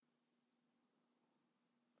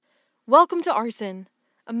Welcome to Arsen,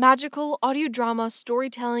 a magical audio drama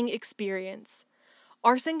storytelling experience.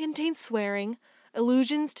 Arsen contains swearing,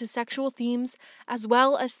 allusions to sexual themes, as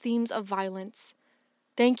well as themes of violence.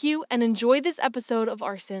 Thank you and enjoy this episode of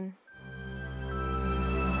Arsen.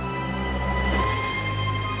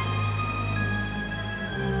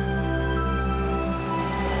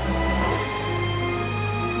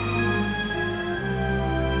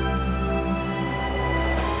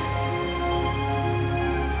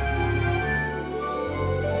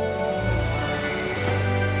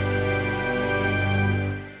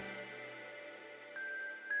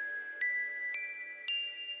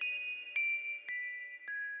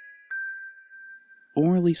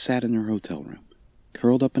 Orly sat in her hotel room,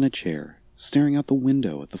 curled up in a chair, staring out the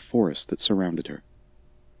window at the forest that surrounded her,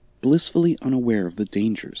 blissfully unaware of the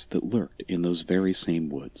dangers that lurked in those very same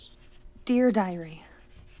woods. Dear Diary,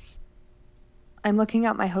 I'm looking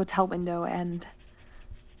out my hotel window and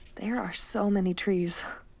there are so many trees.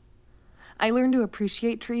 I learned to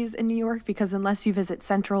appreciate trees in New York because unless you visit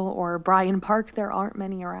Central or Bryant Park, there aren't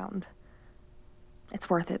many around. It's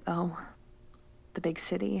worth it, though. The big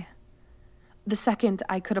city. The second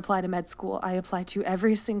I could apply to med school, I applied to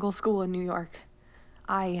every single school in New York.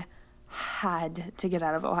 I had to get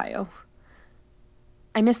out of Ohio.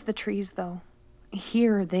 I miss the trees, though.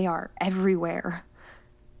 Here they are everywhere.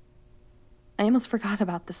 I almost forgot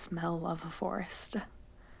about the smell of a forest.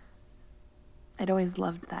 I'd always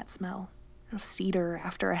loved that smell. Cedar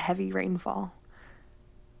after a heavy rainfall.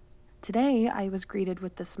 Today, I was greeted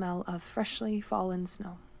with the smell of freshly fallen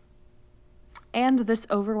snow. And this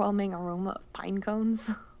overwhelming aroma of pine cones.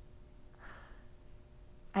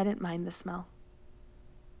 I didn't mind the smell.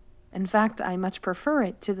 In fact, I much prefer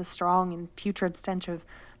it to the strong and putrid stench of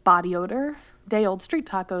body odor, day-old street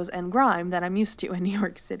tacos, and grime that I'm used to in New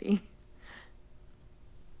York City.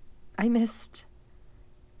 I missed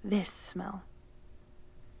this smell.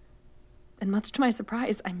 And much to my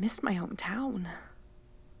surprise, I missed my hometown.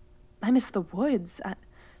 I miss the woods.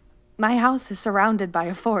 My house is surrounded by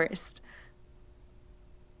a forest.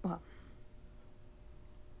 Well,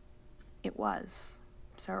 it was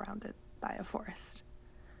surrounded by a forest.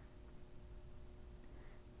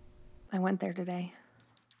 I went there today.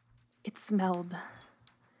 It smelled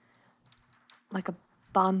like a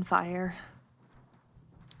bonfire,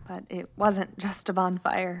 but it wasn't just a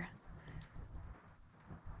bonfire.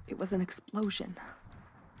 It was an explosion.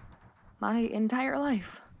 My entire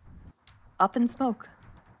life, up in smoke.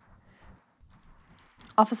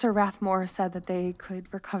 Officer Rathmore said that they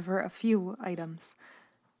could recover a few items.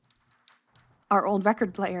 Our old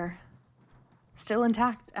record player, still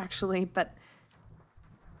intact, actually, but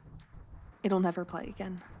it'll never play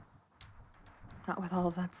again. Not with all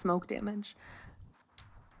of that smoke damage.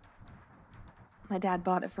 My dad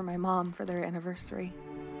bought it for my mom for their anniversary.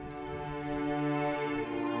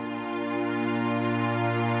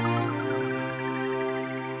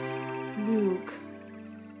 Luke,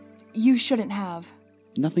 you shouldn't have.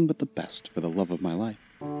 Nothing but the best for the love of my life.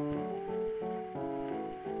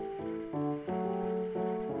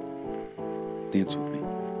 Dance with me.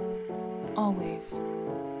 Always.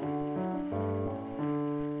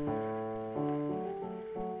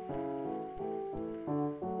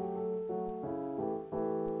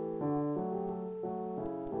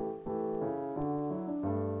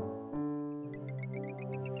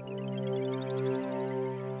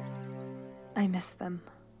 I miss them.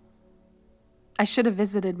 I should have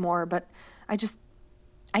visited more, but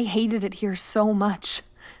I hated it here so much.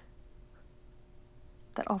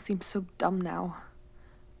 That all seems so dumb now.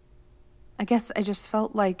 I guess I just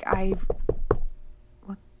felt like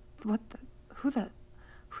who the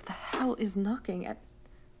hell is knocking at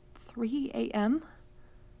 3 a.m.?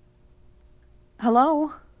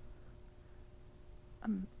 Hello?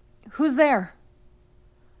 Who's there?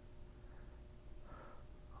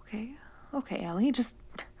 Okay, Ellie, just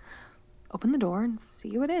open the door and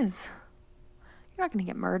see who it is. You're not gonna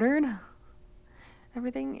get murdered.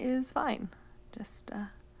 Everything is fine. Just,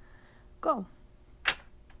 go.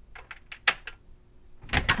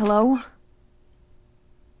 Hello?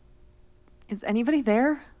 Is anybody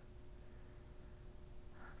there?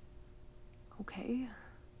 Okay.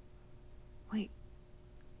 Wait.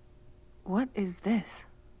 What is this?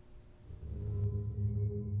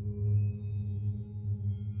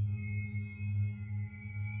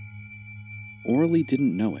 Orly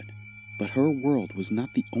didn't know it, but her world was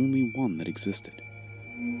not the only one that existed.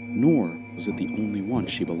 Nor was it the only one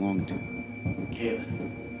she belonged to.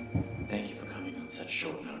 Kaylin, thank you for coming on such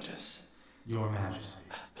short notice. Your Majesty.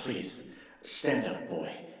 Please, stand up,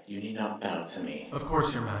 boy. You need not bow to me. Of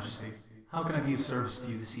course, Your Majesty. How can I be of service to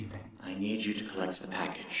you this evening? I need you to collect the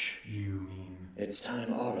package. You mean... It's time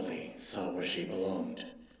Aurelie saw where she belonged.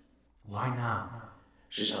 Why now?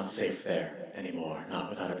 She's not safe there anymore, not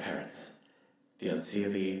without her parents. The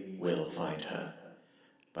Unseelie will find her,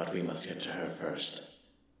 but we must get to her first.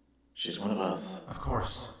 She's one of us. Of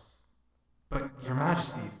course. But, Your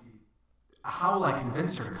Majesty, how will I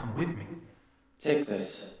convince her to come with me? Take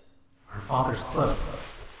this. Her father's cloak.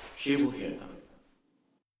 She will hear them.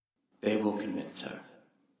 They will convince her.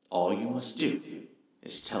 All you must do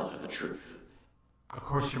is tell her the truth. Of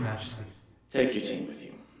course, Your Majesty. Take your team with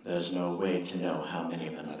you. There's no way to know how many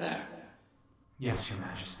of them are there. Yes, Your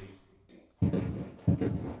Majesty.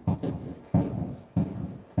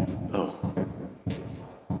 Oh.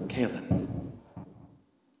 Kaelin.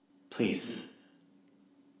 Please.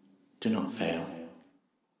 Do not fail.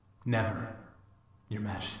 Never, Your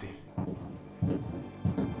Majesty.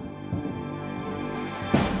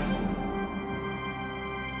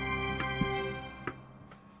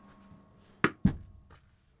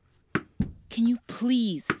 Can you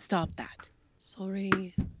please stop that?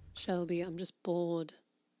 Sorry, Shelby, I'm just bored.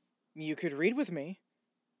 You could read with me.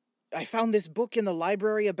 I found this book in the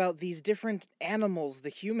library about these different animals the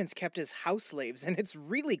humans kept as house slaves, and it's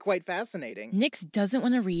really quite fascinating. Nix doesn't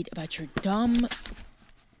want to read about your dumb...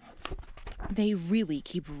 They really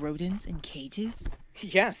keep rodents in cages?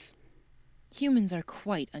 Yes. Humans are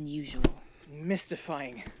quite unusual.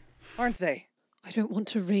 Mystifying, aren't they? I don't want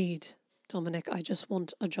to read, Dominic. I just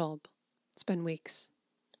want a job. It's been weeks.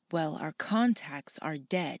 Well, our contacts are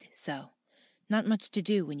dead, so not much to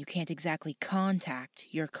do when you can't exactly contact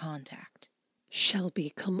your contact.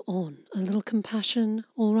 Shelby, come on. A little compassion,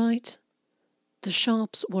 all right? The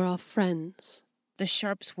Sharps were our friends. The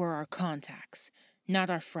Sharps were our contacts, not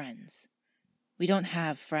our friends. We don't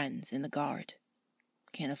have friends in the Guard.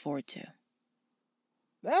 Can't afford to.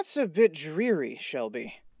 That's a bit dreary,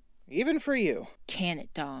 Shelby. Even for you. Can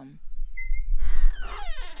it, Dom?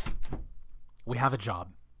 We have a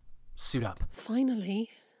job. Suit up. Finally.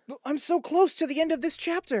 I'm so close to the end of this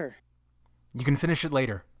chapter. You can finish it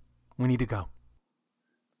later. We need to go.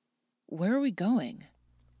 Where are we going?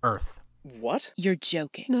 Earth. What? You're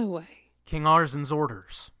joking. No way. King Arsen's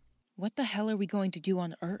orders. What the hell are we going to do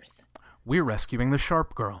on Earth? We're rescuing the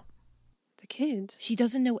Sharp Girl. The kid? She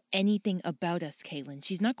doesn't know anything about us, Kaylin.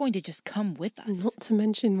 She's not going to just come with us. Not to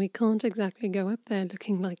mention we can't exactly go up there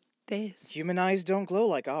looking like this. Human eyes don't glow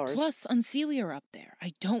like ours. Plus, Unseelie are up there.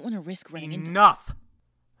 I don't want to risk running into... Enough!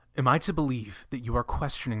 Am I to believe that you are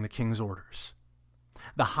questioning the King's orders?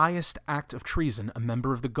 The highest act of treason a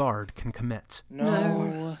member of the Guard can commit.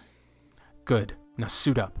 No. Good. Now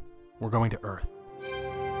suit up. We're going to Earth.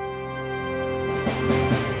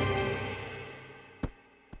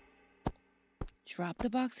 Drop the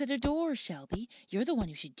box at her door, Shelby. You're the one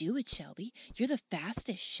who should do it, Shelby. You're the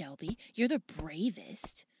fastest, Shelby. You're the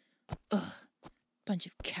bravest. Ugh. Bunch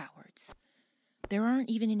of cowards. There aren't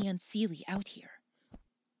even any Unseelie out here.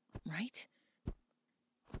 Right?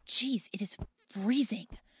 Jeez, it is freezing.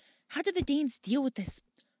 How did the Danes deal with this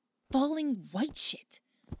falling white shit?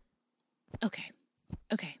 Okay.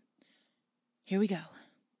 Here we go.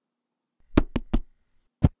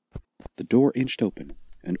 The door inched open,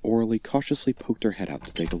 and Aurelie cautiously poked her head out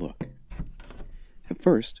to take a look. At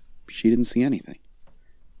first, she didn't see anything,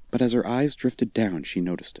 but as her eyes drifted down, she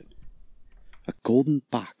noticed it. A golden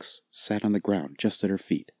box sat on the ground just at her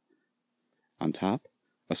feet. On top,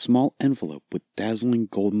 a small envelope with dazzling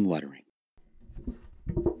golden lettering.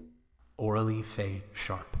 Aurelie Faye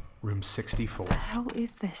Sharp, room 64. What the hell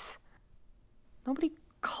is this? Nobody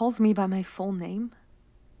calls me by my full name.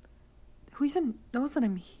 Who even knows that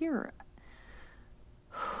I'm here?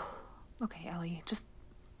 Okay, Ellie, just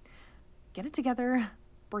get it together.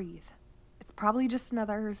 Breathe. It's probably just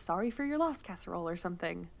another sorry for your loss casserole or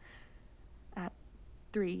something. At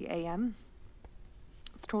 3 a.m.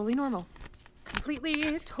 It's totally normal.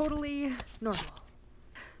 Completely, totally normal.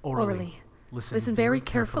 Aurelie, listen very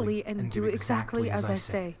carefully and do exactly as I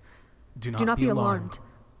say. Do Do not be alarmed.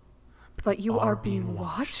 But you are being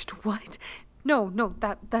watched? What? No,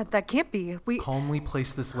 that can't be. Calmly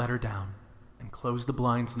place this letter down and close the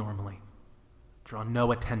blinds normally. Draw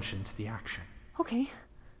no attention to the action. Okay.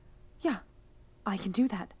 Yeah, I can do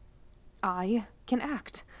that. I can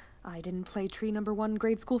act. I didn't play tree number 1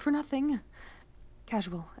 grade school for nothing.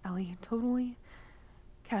 Casual, Ellie. Totally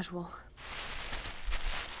casual.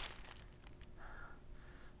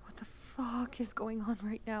 What the fuck is going on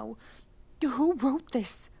right now? Who wrote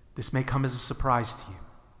this? This may come as a surprise to you,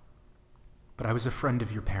 but I was a friend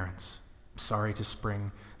of your parents. Sorry to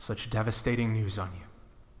spring such devastating news on you,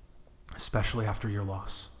 especially after your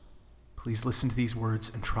loss. Please listen to these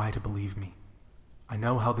words and try to believe me. I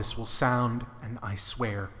know how this will sound, and I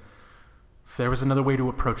swear, if there was another way to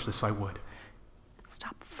approach this, I would.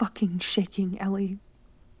 Stop fucking shaking, Ellie.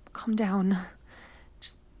 Calm down.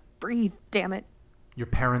 Just breathe, damn it. Your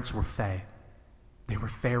parents were fae. They were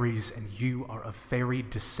fairies, and you are of fairy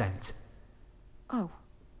descent. Oh.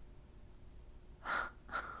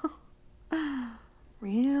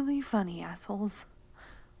 Really funny, assholes.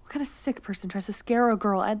 What kind of sick person tries to scare a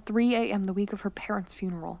girl at 3 a.m. the week of her parents'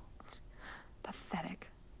 funeral? Pathetic.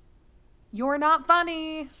 You're not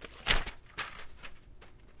funny!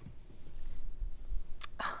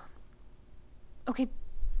 Okay,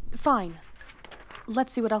 fine.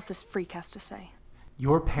 Let's see what else this freak has to say.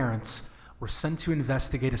 Your parents were sent to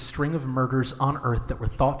investigate a string of murders on Earth that were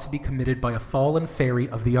thought to be committed by a fallen fairy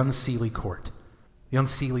of the Unseelie court. The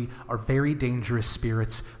Unseelie are very dangerous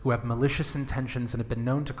spirits who have malicious intentions and have been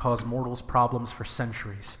known to cause mortals problems for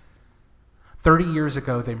centuries. 30 years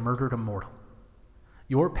ago, they murdered a mortal.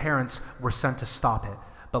 Your parents were sent to stop it,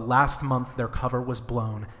 but last month their cover was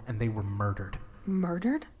blown and they were murdered.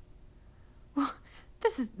 Murdered? Well,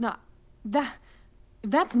 this is not...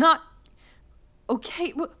 That's not...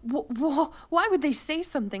 Okay, why would they say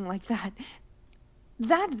something like that?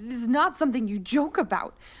 That is not something you joke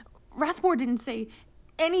about. Rathmore didn't say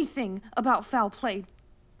anything about foul play.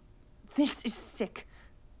 This is sick.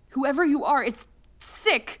 Whoever you are is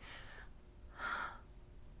sick.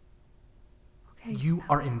 Okay. You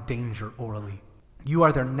are in danger, Orally. You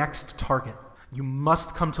are their next target. You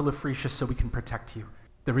must come to Lefretia so we can protect you.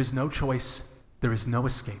 There is no choice. There is no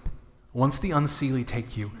escape. Once the Unseelie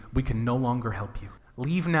take you, we can no longer help you.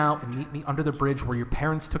 Leave now and meet me under the bridge where your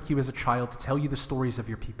parents took you as a child to tell you the stories of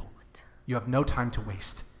your people. You have no time to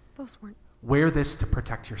waste. Those weren't... Wear this to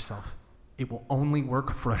protect yourself. It will only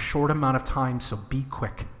work for a short amount of time, so be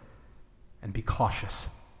quick. And be cautious.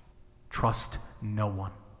 Trust no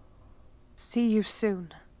one. See you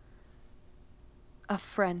soon. A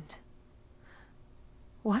friend.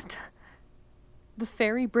 What? The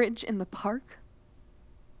ferry bridge in the park?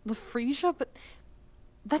 Lefresia? But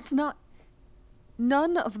that's not...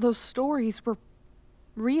 None of those stories were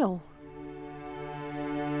real.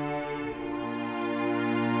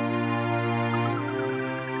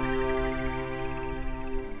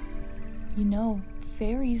 You know,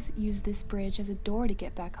 fairies use this bridge as a door to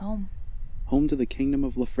get back home. Home to the kingdom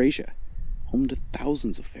of Lefresia. Home to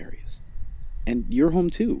thousands of fairies. And you're home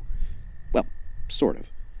too. Well, sort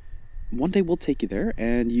of. One day we'll take you there,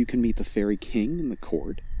 and you can meet the fairy king and the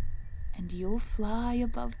court. And you'll fly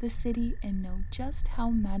above the city and know just how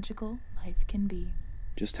magical life can be.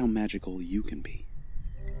 Just how magical you can be.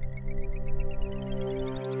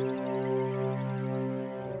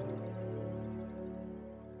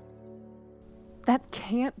 That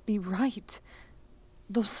can't be right.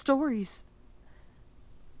 Those stories...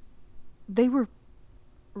 They were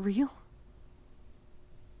real?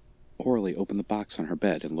 Orally opened the box on her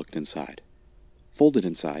bed and looked inside. Folded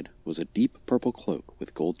inside was a deep purple cloak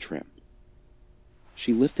with gold trim.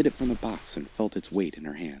 She lifted it from the box and felt its weight in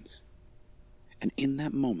her hands. And in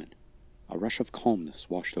that moment, a rush of calmness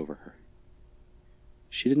washed over her.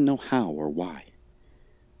 She didn't know how or why,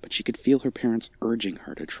 but she could feel her parents urging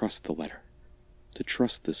her to trust the letter, to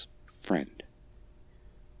trust this friend.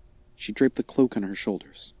 She draped the cloak on her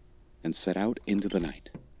shoulders and set out into the night.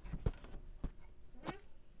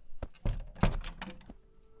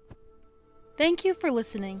 Thank you for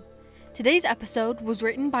listening. Today's episode was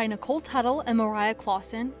written by Nicole Tuttle and Mariah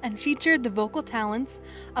Clausen and featured the vocal talents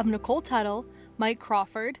of Nicole Tuttle, Mike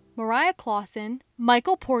Crawford, Mariah Clausen,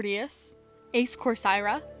 Michael Porteous, Ace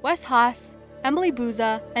Corsaira, Wes Haas, Emily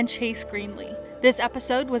Bouza, and Chase Greenlee. This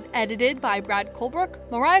episode was edited by Brad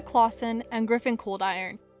Colebrook, Mariah Clausen, and Griffin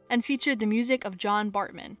Coldiron, and featured the music of John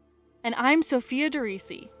Bartman. And I'm Sophia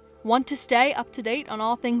DeRisi. Want to stay up to date on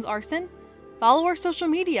all things Arsen? Follow our social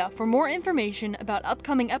media for more information about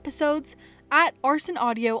upcoming episodes at Arsen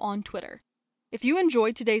Audio on Twitter. If you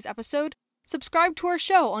enjoyed today's episode, subscribe to our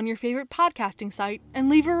show on your favorite podcasting site and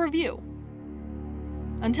leave a review.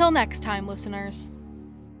 Until next time, listeners.